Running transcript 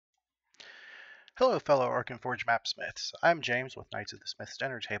Hello, fellow Arkenforge Mapsmiths. I'm James with Knights of the Smith's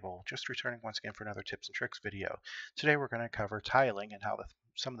Dinner Table, just returning once again for another tips and tricks video. Today we're going to cover tiling and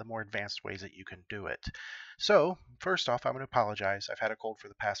some of the more advanced ways that you can do it. So, first off, I'm going to apologize. I've had a cold for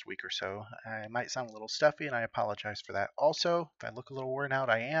the past week or so. I might sound a little stuffy, and I apologize for that. Also, if I look a little worn out,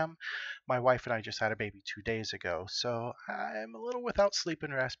 I am. My wife and I just had a baby 2 days ago, so I'm a little without sleep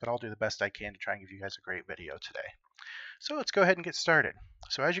and rest, but I'll do the best I can to try and give you guys a great video today. So let's go ahead and get started.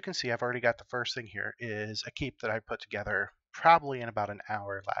 So as you can see, I've already got the first thing here is a keep that I put together probably in about an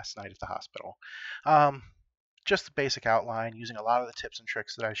hour last night at the hospital. Um, just the basic outline using a lot of the tips and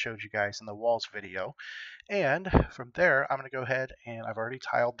tricks that I showed you guys in the walls video. And from there, I'm going to go ahead and I've already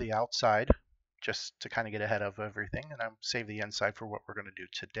tiled the outside just to kind of get ahead of everything, and I'm save the inside for what we're going to do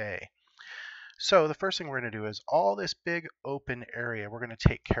today. So the first thing we're going to do is all this big open area we're going to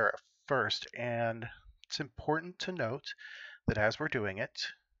take care of first. And it's important to note that as we're doing it,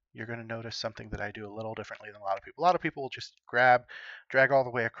 you're going to notice something that I do a little differently than a lot of people. A lot of people will just drag all the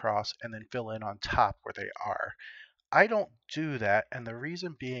way across, and then fill in on top where they are. I don't do that, and the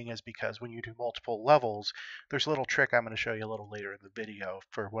reason being is because when you do multiple levels, there's a little trick I'm going to show you a little later in the video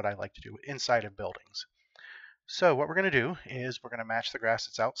for what I like to do inside of buildings. So what we're going to do is we're going to match the grass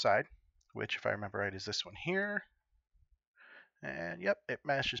that's outside, which if I remember right is this one here. And yep, it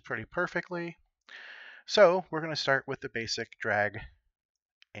matches pretty perfectly. So we're going to start with the basic drag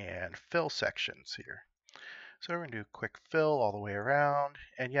and fill sections here. So we're going to do a quick fill all the way around.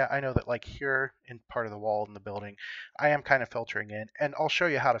 And yeah, I know that like here in part of the wall in the building, I am kind of filtering in, and I'll show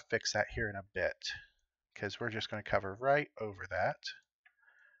you how to fix that here in a bit because we're just going to cover right over that.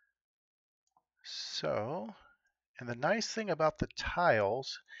 So, and the nice thing about the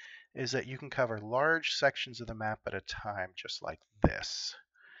tiles is that you can cover large sections of the map at a time, just like this.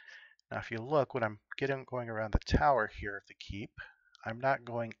 Now, if you look, when I'm going around the tower here of the keep, I'm not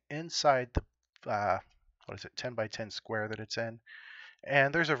going inside the, what is it, 10 by 10 square that it's in.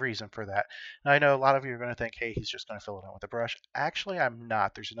 And there's a reason for that. Now, I know a lot of you are going to think, hey, he's just going to fill it in with a brush. Actually, I'm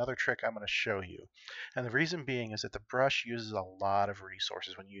not. There's another trick I'm going to show you. And the reason being is that the brush uses a lot of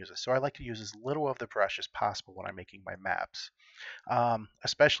resources when you use it. So I like to use as little of the brush as possible when I'm making my maps.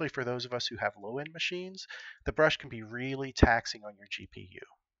 Especially for those of us who have low-end machines, the brush can be really taxing on your GPU.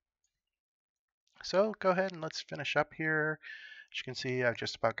 So go ahead and let's finish up here. As you can see, I've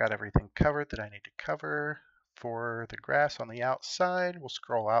just about got everything covered that I need to cover. For the grass on the outside, we'll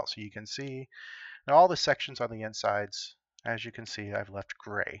scroll out so you can see. Now all the sections on the insides, as you can see, I've left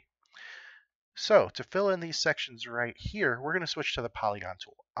gray. So to fill in these sections right here, we're going to switch to the polygon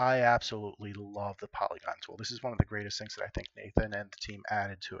tool. I absolutely love the polygon tool. This is one of the greatest things that I think Nathan and the team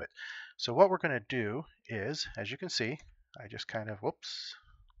added to it. So what we're going to do is, as you can see, I just kind of, whoops,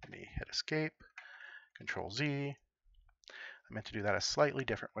 let me hit escape, Control Z. I meant to do that a slightly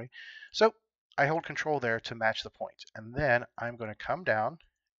different way. So I hold control there to match the point. And then I'm going to come down,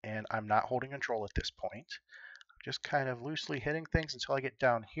 and I'm not holding control at this point. I'm just kind of loosely hitting things until I get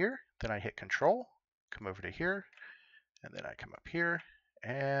down here. Then I hit control, come over to here, and then I come up here.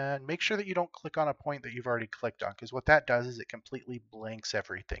 And make sure that you don't click on a point that you've already clicked on, because what that does is it completely blanks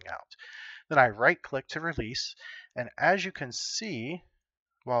everything out. Then I right click to release. And as you can see,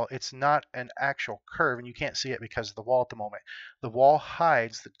 well, it's not an actual curve, and you can't see it because of the wall at the moment. The wall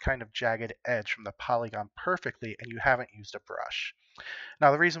hides the kind of jagged edge from the polygon perfectly, and you haven't used a brush.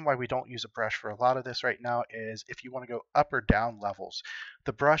 Now, the reason why we don't use a brush for a lot of this right now is if you want to go up or down levels,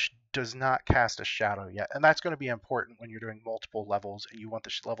 the brush does not cast a shadow yet, and that's going to be important when you're doing multiple levels and you want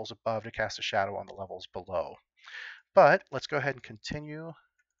the levels above to cast a shadow on the levels below. But let's go ahead and continue.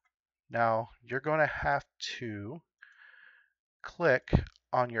 Now, you're going to have to click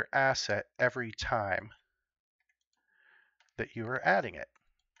on your asset every time that you are adding it,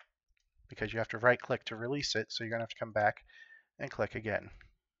 because you have to right click to release it, so you're going to have to come back and click again.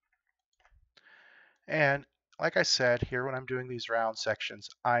 And like I said, here when I'm doing these round sections,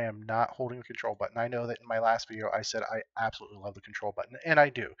 I am not holding the control button. I know that in my last video I said I absolutely love the control button, and I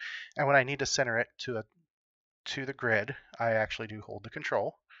do. And when I need to center it to the grid, I actually do hold the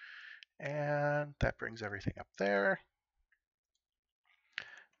control. And that brings everything up there.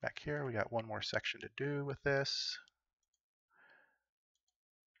 Back here, we got one more section to do with this.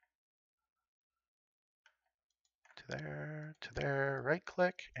 To there, right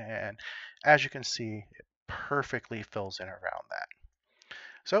click, and as you can see, it perfectly fills in around that.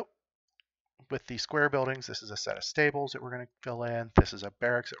 So with the square buildings, this is a set of stables that we're going to fill in. This is a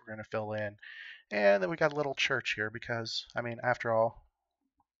barracks that we're going to fill in. And then we got a little church here because, I mean, after all,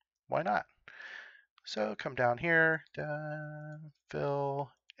 why not? So come down here, done, fill,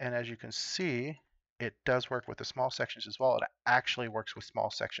 and as you can see, it does work with the small sections as well. It actually works with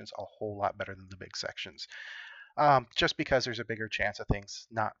small sections a whole lot better than the big sections, just because there's a bigger chance of things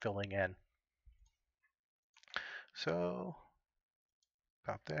not filling in. So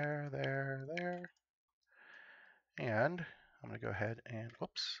about there, there, there. And I'm going to go ahead and,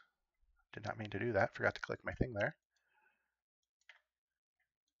 whoops, did not mean to do that. Forgot to click my thing there.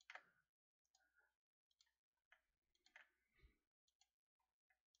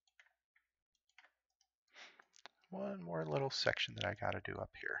 One more little section that I got to do up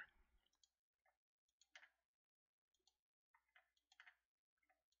here.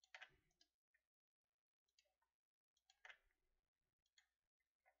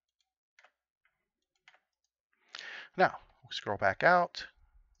 Now, we'll scroll back out.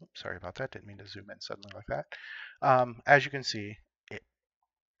 Oops, sorry about that. Didn't mean to zoom in suddenly like that. As you can see,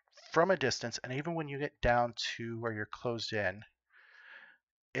 from a distance, and even when you get down to where you're closed in,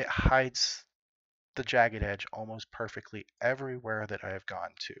 it hides the jagged edge almost perfectly everywhere that I have gone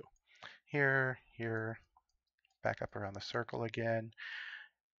to. Here, here, back up around the circle again.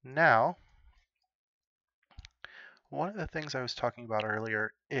 Now, one of the things I was talking about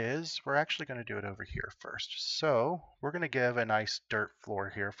earlier is we're actually going to do it over here first. So we're going to give a nice dirt floor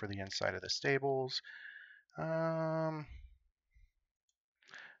here for the inside of the stables. This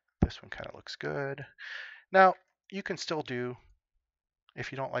one kind of looks good. Now, you can still do,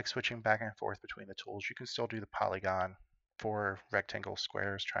 if you don't like switching back and forth between the tools, you can still do the polygon for rectangles,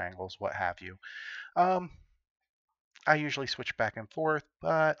 squares, triangles, what have you. I usually switch back and forth,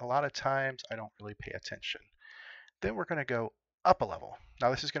 but a lot of times I don't really pay attention. Then we're going to go up a level.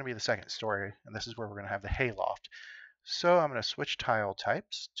 Now this is going to be the second story, and this is where we're going to have the hayloft. So I'm going to switch tile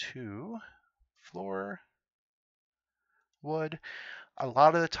types to floor, wood. A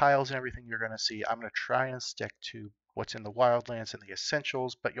lot of the tiles and everything you're going to see, I'm going to try and stick to what's in the wildlands and the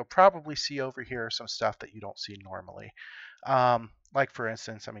essentials, but you'll probably see over here some stuff that you don't see normally. Like for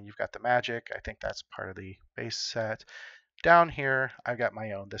instance, I mean, you've got the magic. I think that's part of the base set. Down here, I've got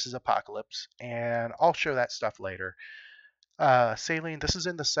my own. This is Apocalypse, and I'll show that stuff later. Saline, this is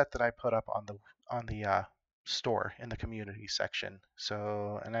in the set that I put up on the store in the community section.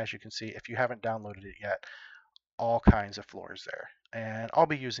 So, and as you can see, if you haven't downloaded it yet, all kinds of floors there. And I'll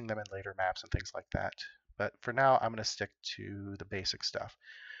be using them in later maps and things like that. But for now, I'm going to stick to the basic stuff.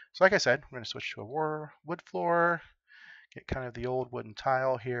 So like I said, we're going to switch to a wood floor, get kind of the old wooden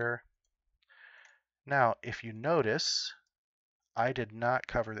tile here. Now, if you notice, I did not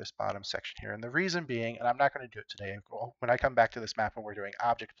cover this bottom section here. And the reason being, and I'm not going to do it today, when I come back to this map and we're doing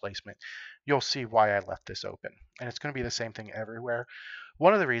object placement, you'll see why I left this open. And it's going to be the same thing everywhere.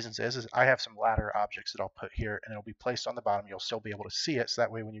 One of the reasons is I have some ladder objects that I'll put here and it'll be placed on the bottom. You'll still be able to see it. So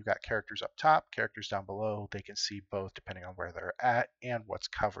that way when you've got characters up top, characters down below, they can see both depending on where they're at and what's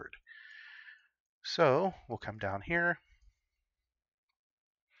covered. So we'll come down here.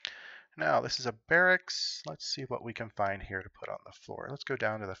 Now this is a barracks. Let's see what we can find here to put on the floor. Let's go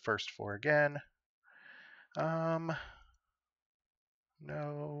down to the first floor again. No.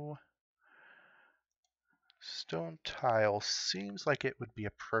 Stone tile seems like it would be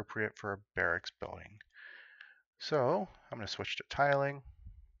appropriate for a barracks building. So I'm going to switch to tiling.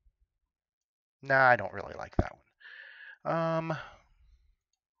 Nah, I don't really like that one.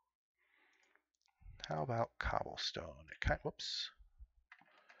 How about cobblestone? It kind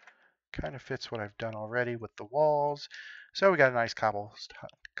of fits what I've done already with the walls. So we got a nice cobblestone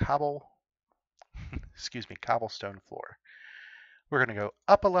floor. We're going to go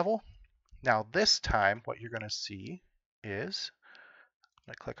up a level. Now this time, what you're going to see is, I'm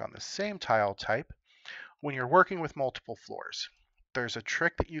going to click on the same tile type. When you're working with multiple floors, there's a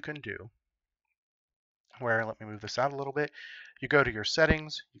trick that you can do where, let me move this out a little bit. You go to your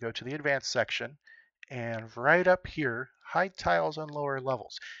settings, you go to the advanced section, and right up here, hide tiles on lower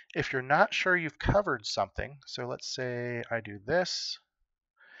levels. If you're not sure you've covered something, so let's say I do this,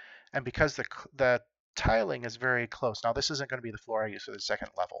 and because the tiling is very close, now this isn't going to be the floor I use for the second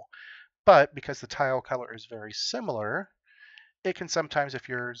level, but because the tile color is very similar, it can sometimes, if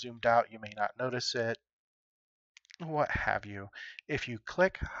you're zoomed out, you may not notice it, what have you. If you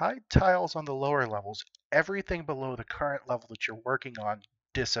click hide tiles on the lower levels, everything below the current level that you're working on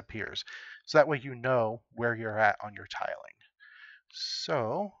disappears. So that way you know where you're at on your tiling.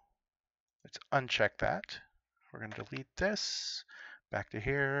 So let's uncheck that. We're going to delete this, back to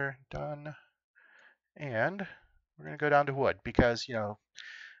here, done. And we're going to go down to wood because, you know,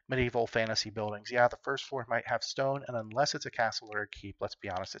 medieval fantasy buildings, yeah, the first floor might have stone, and unless it's a castle or a keep, let's be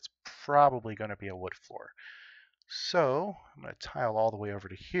honest, it's probably going to be a wood floor. So I'm going to tile all the way over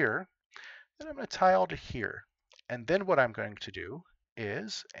to here, then I'm going to tile to here. And then what I'm going to do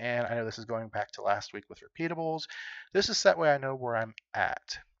is, and I know this is going back to last week with repeatables. This is that way I know where I'm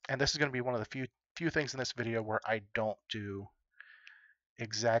at. And this is going to be one of the few things in this video where I don't do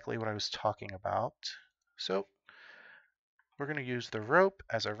exactly what I was talking about. So we're going to use the rope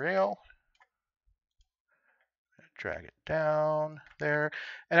as a rail, drag it down there,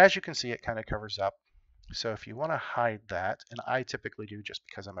 and as you can see, it kind of covers up. So if you want to hide that, and I typically do just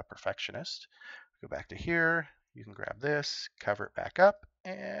because I'm a perfectionist, go back to here, you can grab this, cover it back up,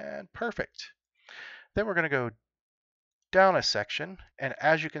 and perfect. Then we're going to go down a section, and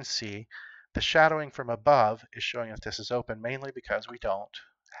as you can see, the shadowing from above is showing that this is open mainly because we don't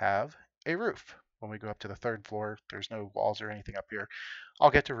have a roof. When we go up to the third floor, there's no walls or anything up here. I'll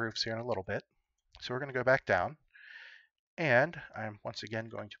get to roofs here in a little bit. So we're going to go back down, and I'm once again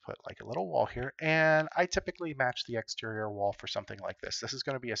going to put like a little wall here, and I typically match the exterior wall for something like this. This is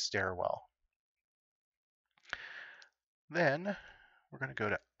going to be a stairwell. Then we're going to go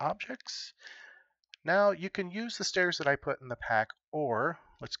to Objects. Now you can use the stairs that I put in the pack, or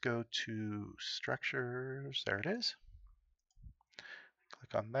let's go to Structures. There it is.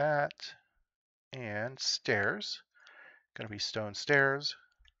 Click on that, and Stairs. Going to be stone stairs.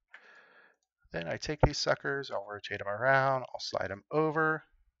 Then I take these suckers, I'll rotate them around, I'll slide them over,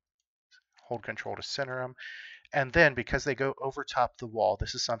 hold Control to center them, and then because they go over top the wall,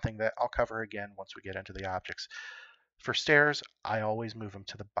 this is something that I'll cover again once we get into the objects. For stairs, I always move them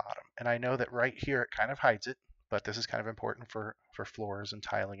to the bottom. And I know that right here it kind of hides it, but this is kind of important for floors and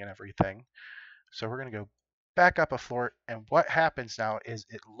tiling and everything. So we're going to go back up a floor, and what happens now is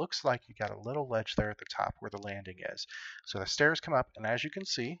it looks like you got a little ledge there at the top where the landing is. So the stairs come up, and as you can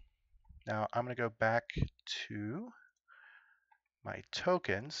see, now I'm going to go back to my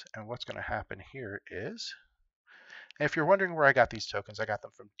tokens, and what's going to happen here is, and if you're wondering where I got these tokens, I got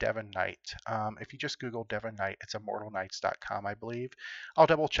them from Devon Knight. If you just Google Devon Knight, it's immortalknights.com, I believe. I'll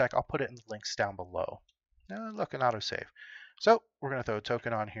double check. I'll put it in the links down below. Now look, an autosave. So we're going to throw a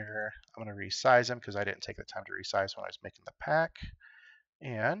token on here. I'm going to resize them because I didn't take the time to resize when I was making the pack.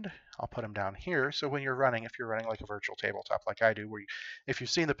 And I'll put them down here. So when you're running, if you're running like a virtual tabletop like I do, where if you've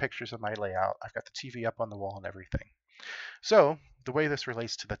seen the pictures of my layout, I've got the TV up on the wall and everything. So the way this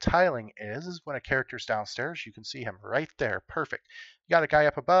relates to the tiling is when a character's downstairs, you can see him right there. Perfect. You got a guy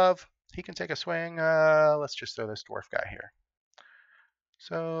up above. He can take a swing. Let's just throw this dwarf guy here.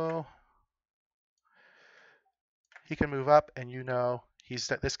 So he can move up, and you know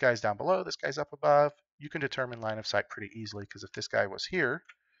this guy's down below, this guy's up above. You can determine line of sight pretty easily because if this guy was here,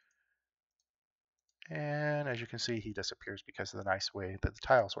 and as you can see, he disappears because of the nice way that the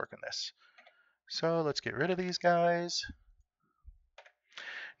tiles work in this. So let's get rid of these guys.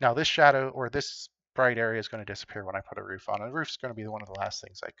 Now this shadow or this bright area is going to disappear when I put a roof on. And the roof is going to be one of the last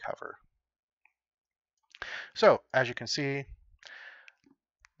things I cover. So as you can see,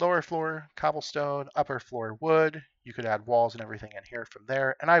 lower floor cobblestone, upper floor wood. You could add walls and everything in here from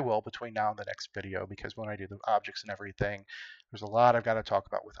there. And I will between now and the next video because when I do the objects and everything, there's a lot I've got to talk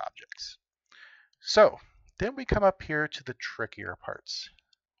about with objects. So then we come up here to the trickier parts.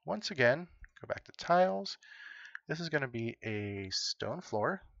 Once again, go back to tiles. This is going to be a stone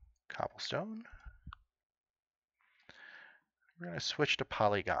floor, cobblestone. We're going to switch to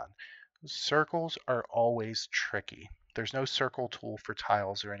polygon. Circles are always tricky. There's no circle tool for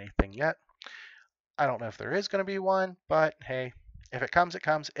tiles or anything yet. I don't know if there is going to be one, but hey, if it comes, it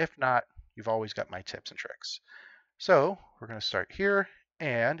comes. If not, you've always got my tips and tricks. So we're going to start here.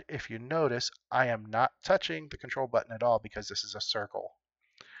 And if you notice, I am not touching the control button at all because this is a circle.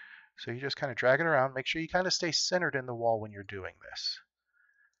 So you just kind of drag it around. Make sure you kind of stay centered in the wall when you're doing this.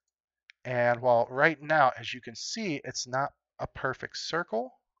 And while right now, as you can see, it's not a perfect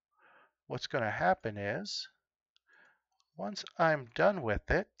circle, what's going to happen is once I'm done with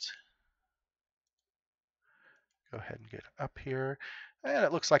it, go ahead and get up here. And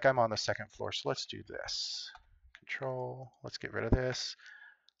it looks like I'm on the second floor. So let's do this. Control, let's get rid of this.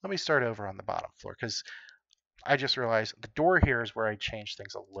 Let me start over on the bottom floor because I just realized the door here is where I changed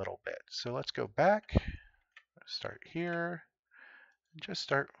things a little bit. So let's go back, start here, and just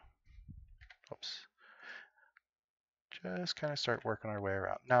start, oops, just kind of start working our way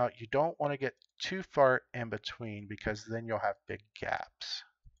around. Now you don't want to get too far in between because then you'll have big gaps.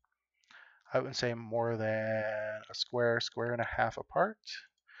 I wouldn't say more than a square, square and a half apart.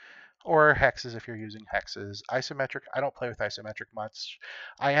 Or hexes if you're using hexes. Isometric, I don't play with isometric much.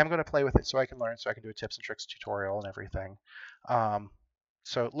 I am going to play with it so I can learn, so I can do a tips and tricks tutorial and everything.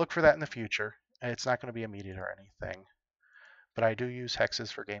 So look for that in the future. It's not going to be immediate or anything. But I do use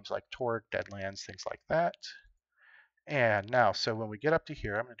hexes for games like Torg, Deadlands, things like that. And now, so when we get up to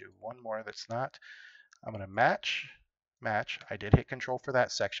here, I'm going to do one more that's not. I'm going to match match. I did hit control for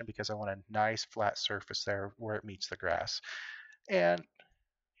that section because I want a nice flat surface there where it meets the grass. And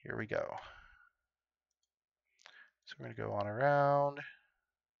here we go. So we're going to go on around.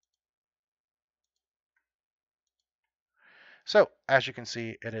 So as you can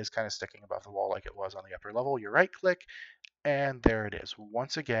see, it is kind of sticking above the wall like it was on the upper level. You right click, and there it is.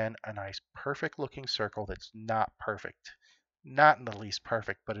 Once again, a nice perfect looking circle that's not perfect. Not in the least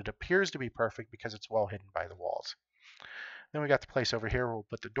perfect, but it appears to be perfect because it's well hidden by the walls. Then we got the place over here where we'll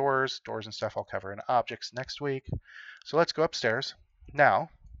put the doors and stuff I'll cover in objects next week. So let's go upstairs. Now,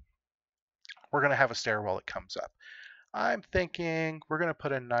 we're going to have a stairwell that comes up. I'm thinking we're going to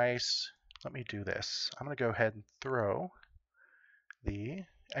put a nice, let me do this. I'm going to go ahead and throw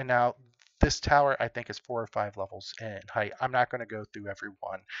and now this tower I think is 4 or 5 levels in height. I'm not going to go through every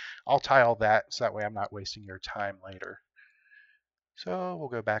one. I'll tile that so that way I'm not wasting your time later. So we'll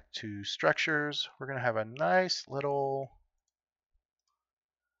go back to structures. We're going to have a nice little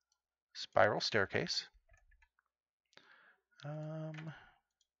spiral staircase.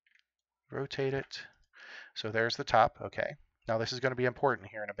 Rotate it. So there's the top. Okay. Now this is going to be important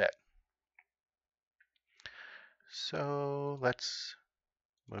here in a bit. So let's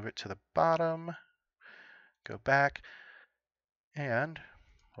move it to the bottom. Go back. And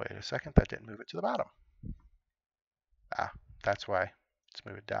wait a second, that didn't move it to the bottom. Ah, that's why. Let's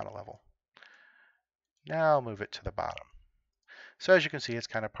move it down a level. Now move it to the bottom. So as you can see, it's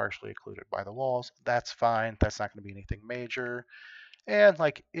kind of partially occluded by the walls. That's fine. That's not going to be anything major. And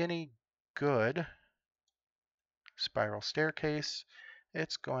like any good spiral staircase,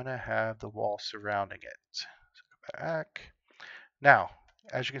 it's going to have the wall surrounding it. So go back. Now,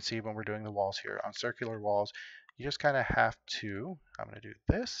 as you can see, when we're doing the walls here on circular walls, you just kind of have to, I'm going to do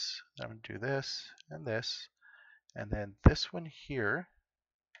this, I'm going to do this, and then this one here.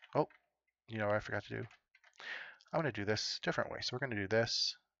 Oh, you know what I forgot to do? I'm going to do this a different way. So we're going to do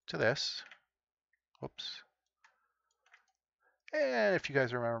this to this. Whoops. And if you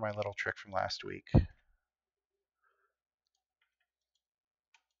guys remember my little trick from last week,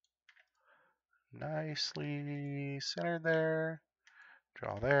 nicely centered there,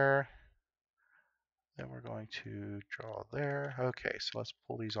 draw there. Then we're going to draw there. Okay, so let's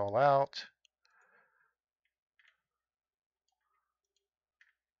pull these all out.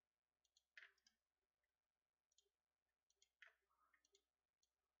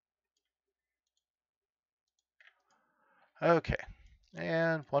 Okay,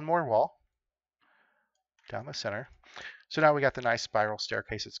 and one more wall down the center. So now we got the nice spiral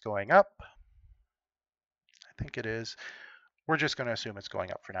staircase that's going up. I think it is. We're just going to assume it's going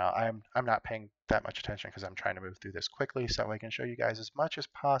up for now. I'm not paying that much attention because I'm trying to move through this quickly so I can show you guys as much as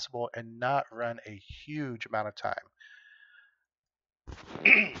possible and not run a huge amount of time.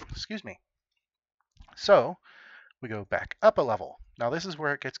 Excuse me. So we go back up a level. Now this is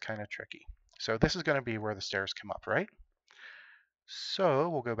where it gets kind of tricky. So this is going to be where the stairs come up, right? So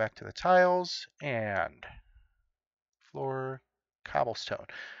we'll go back to the tiles and floor, cobblestone.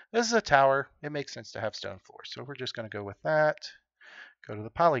 This is a tower. It makes sense to have stone floors. So we're just going to go with that. Go to the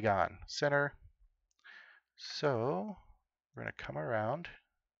polygon center. So we're going to come around.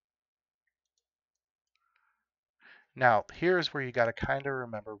 Now here's where you got to kind of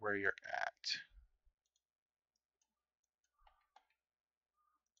remember where you're at.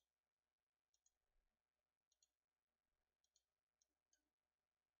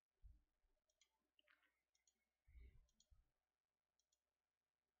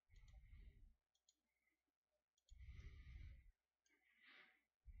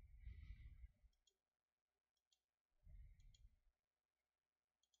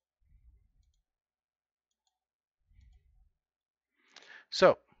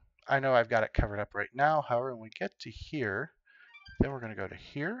 So I know I've got it covered up right now. However, when we get to here, then we're going to go to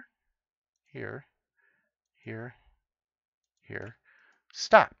here, here, here, here,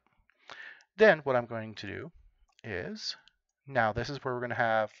 stop. Then what I'm going to do is, now this is where we're going to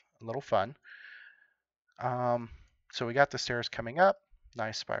have a little fun. So we got the stairs coming up,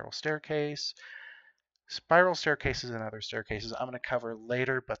 nice spiral staircase. Spiral staircases and other staircases I'm going to cover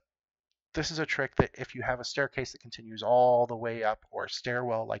later, but this is a trick that if you have a staircase that continues all the way up or a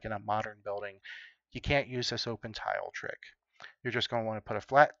stairwell like in a modern building, you can't use this open tile trick. You're just going to want to put a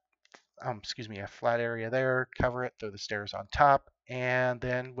flat area there, cover it, throw the stairs on top, and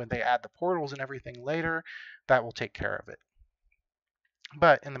then when they add the portals and everything later, that will take care of it.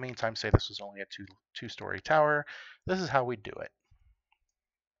 But in the meantime, say this was only a two-story tower, this is how we do it.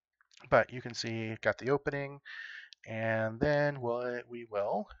 But you can see, got the opening, and then we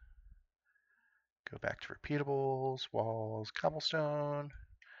will go back to repeatables, walls, cobblestone,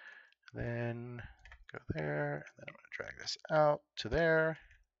 then Go there, and then I'm going to drag this out to there.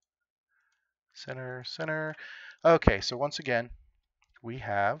 Center, center. Okay, so once again, we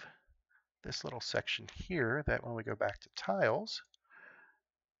have this little section here that when we go back to tiles,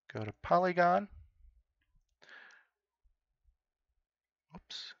 go to polygon.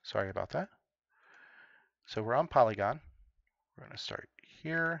 Oops, sorry about that. So we're on polygon. We're going to start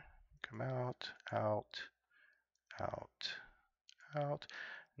here, come out, out, out, out.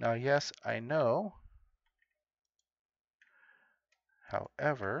 Now, yes, I know.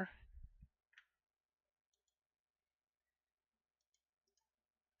 However,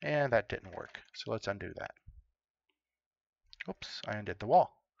 and that didn't work. So let's undo that. Oops, I undid the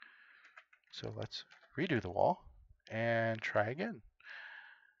wall. So let's redo the wall and try again.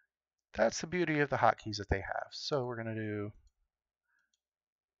 That's the beauty of the hotkeys that they have. So we're going to do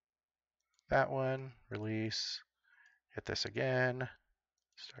that one, release, hit this again,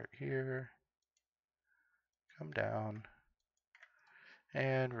 start here, come down,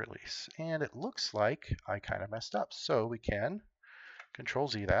 and release. And it looks like I kind of messed up. So we can Control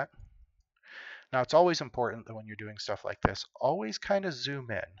Z that. Now it's always important that when you're doing stuff like this, always kind of zoom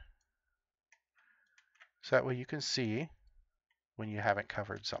in. So that way you can see when you haven't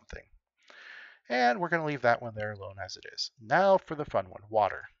covered something. And we're going to leave that one there alone as it is. Now for the fun one,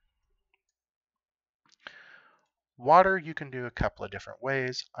 water. Water you can do a couple of different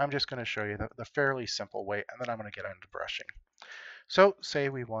ways. I'm just going to show you the fairly simple way, and then I'm going to get into brushing. So say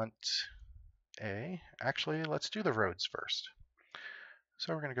we want actually let's do the roads first.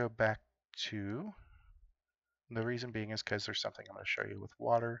 So we're going to go back to, the reason being is because there's something I'm going to show you with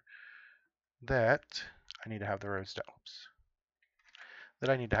water that I need to have the roads down. Oops. That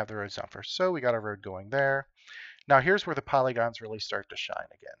I need to have the roads down first. So we got a road going there. Now here's where the polygons really start to shine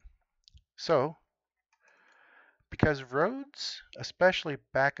again. So because roads, especially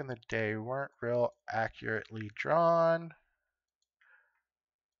back in the day, weren't real accurately drawn,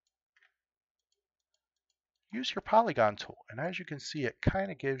 use your polygon tool. And as you can see, it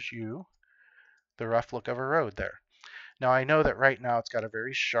kind of gives you the rough look of a road there. Now I know that right now it's got a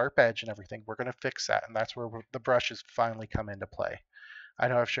very sharp edge and everything. We're going to fix that, and that's where the brushes finally come into play. I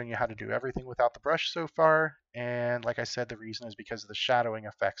know I've shown you how to do everything without the brush so far, and like I said, the reason is because of the shadowing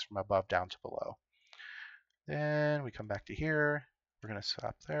effects from above down to below. Then we come back to here. We're going to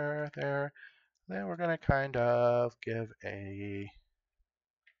stop there, there. Then we're going to kind of give a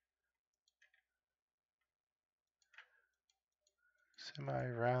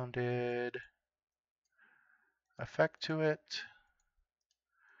semi-rounded effect to it.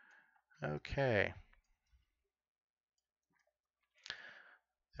 Okay.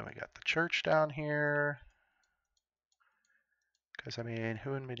 Then we got the church down here. Because, I mean,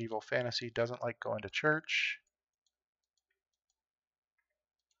 who in medieval fantasy doesn't like going to church?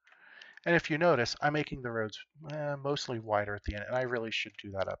 And if you notice, I'm making the roads mostly wider at the end, and I really should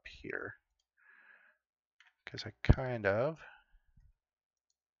do that up here. Because I kind of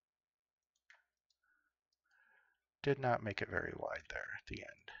did not make it very wide there at the end.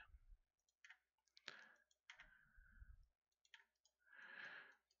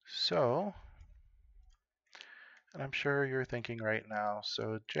 So, and I'm sure you're thinking right now,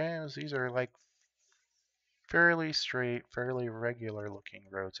 so James, these are like fairly straight, fairly regular looking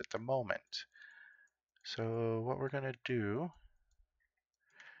roads at the moment. So what we're going to do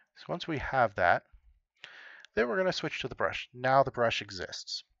is once we have that, then we're going to switch to the brush. Now the brush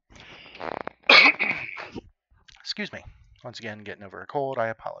exists. Excuse me. Once again, getting over a cold, I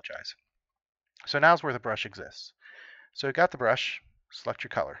apologize. So now's where the brush exists. So you got the brush, select your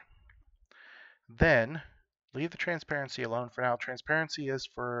color. Then leave the transparency alone for now. Transparency is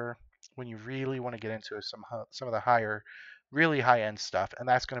for when you really want to get into some of the higher, really high-end stuff, and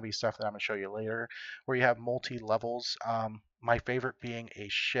that's going to be stuff that I'm going to show you later, where you have multi-levels. My favorite being a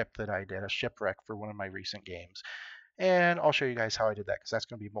ship that I did, a shipwreck for one of my recent games. And I'll show you guys how I did that, because that's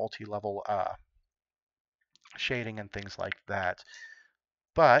going to be multi-level shading and things like that.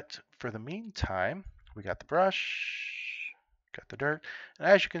 But for the meantime, we got the brush, got the dirt, and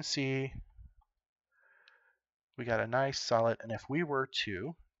as you can see, we got a nice solid, and if we were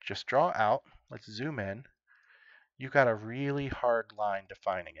to just draw out, let's zoom in, you got a really hard line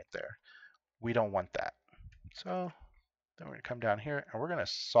defining it there. We don't want that. So then we're going to come down here and we're going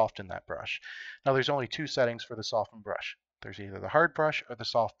to soften that brush. Now there's only two settings for the soften brush. There's either the hard brush or the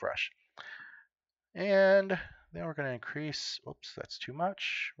soft brush. And then we're going to increase, oops, that's too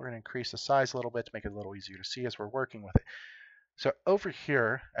much. We're going to increase the size a little bit to make it a little easier to see as we're working with it. So over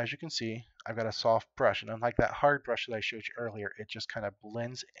here, as you can see, I've got a soft brush, and unlike that hard brush that I showed you earlier, it just kind of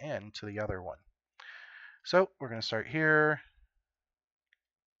blends into the other one. So we're going to start here,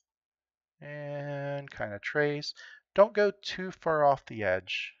 and kind of trace. Don't go too far off the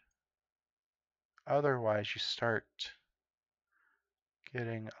edge. Otherwise, you start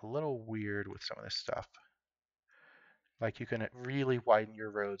getting a little weird with some of this stuff. Like you can really widen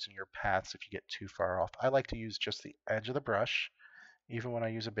your roads and your paths if you get too far off. I like to use just the edge of the brush, even when I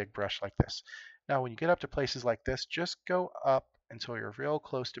use a big brush like this. Now, when you get up to places like this, just go up until you're real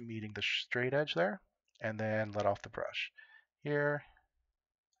close to meeting the straight edge there, and then let off the brush. Here,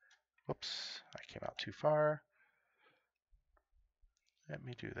 whoops, I came out too far. Let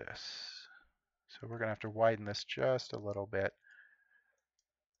me do this. So we're going to have to widen this just a little bit.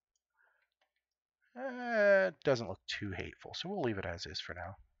 It doesn't look too hateful, so we'll leave it as is for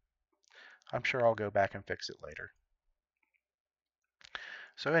now. I'm sure I'll go back and fix it later.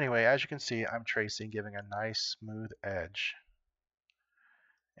 So anyway, as you can see, I'm tracing, giving a nice smooth edge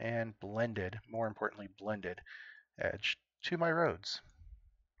and blended, more importantly blended, edge to my roads.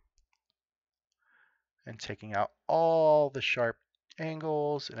 And taking out all the sharp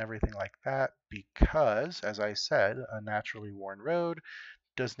angles and everything like that because, as I said, a naturally worn road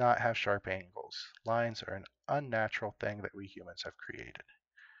does not have sharp angles. Lines are an unnatural thing that we humans have created.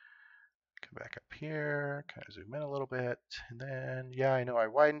 Come back up here, kind of zoom in a little bit, and then, yeah, I know I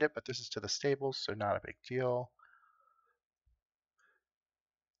widened it, but this is to the stables, so not a big deal.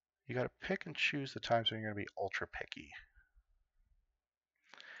 You got to pick and choose the times when you're going to be ultra picky.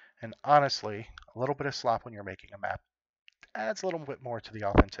 And honestly, a little bit of slop when you're making a map adds a little bit more to the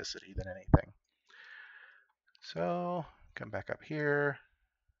authenticity than anything. So, come back up here.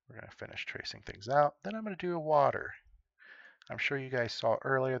 We're going to finish tracing things out. Then I'm going to do a water. I'm sure you guys saw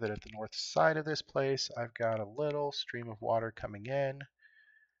earlier that at the north side of this place, I've got a little stream of water coming in.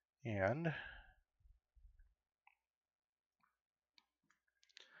 And,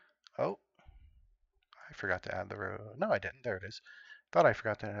 oh, I forgot to add the road. No, I didn't. There it is. Thought I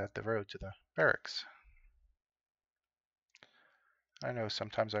forgot to add the road to the barracks. I know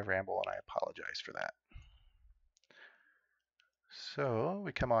sometimes I ramble and I apologize for that. So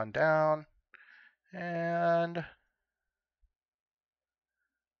we come on down and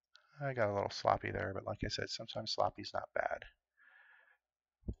I got a little sloppy there, but like I said, sometimes sloppy's not bad.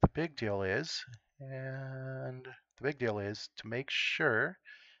 The big deal is to make sure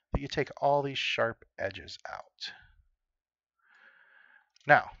that you take all these sharp edges out.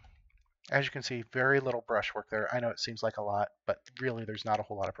 Now, as you can see, very little brushwork there. I know it seems like a lot, but really there's not a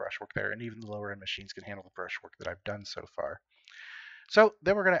whole lot of brushwork there, and even the lower end machines can handle the brushwork that I've done so far. So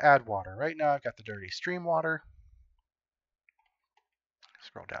then we're going to add water. Right now I've got the dirty stream water.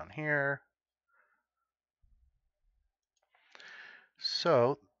 Scroll down here.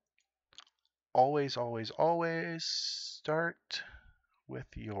 So always, always, always start with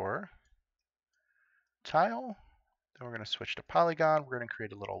your tile. Then we're going to switch to polygon. We're going to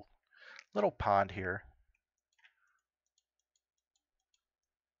create a little pond here.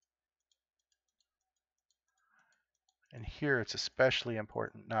 And here it's especially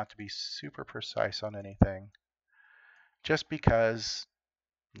important not to be super precise on anything, just because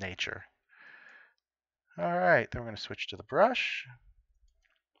nature. All right, then we're going to switch to the brush.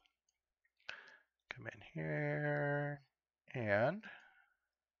 Come in here and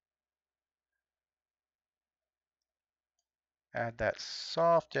add that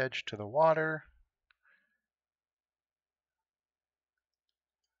soft edge to the water.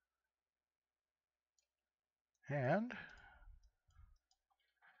 And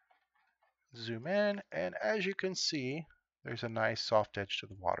zoom in, and as you can see, there's a nice soft edge to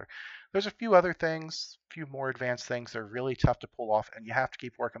the water. There's a few other things, a few more advanced things that are really tough to pull off, and you have to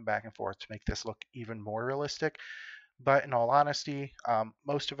keep working back and forth to make this look even more realistic. But in all honesty,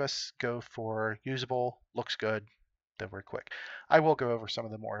 most of us go for usable, looks good, then we're quick. I will go over some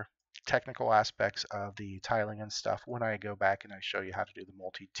of the more technical aspects of the tiling and stuff when I go back and I show you how to do the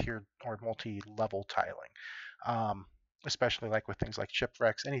multi-tiered or multi-level tiling. Especially like with things like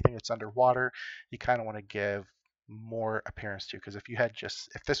shipwrecks, anything that's underwater, you kind of want to give more appearance to, because if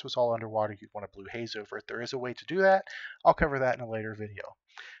this was all underwater, you'd want a blue haze over it. There is a way to do that. I'll cover that in a later video.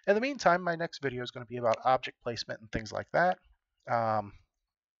 In the meantime, my next video is going to be about object placement and things like that.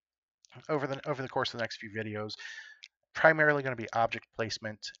 Over the course of the next few videos, primarily going to be object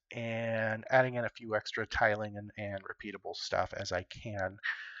placement and adding in a few extra tiling and repeatable stuff as I can.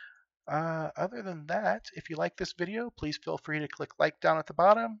 Other than that, if you like this video, please feel free to click like down at the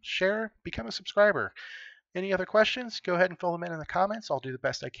bottom, share, become a subscriber. Any other questions, go ahead and fill them in the comments. I'll do the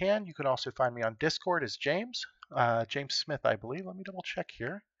best I can. You can also find me on Discord as James. James Smith, I believe. Let me double check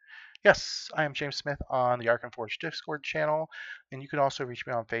here. Yes, I am James Smith on the Ark and Forge Discord channel, and you can also reach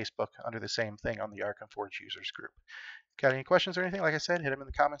me on Facebook under the same thing on the Ark and Forge users group. Got any questions or anything? Like I said, hit them in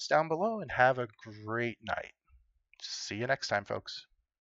the comments down below and have a great night. See you next time, folks.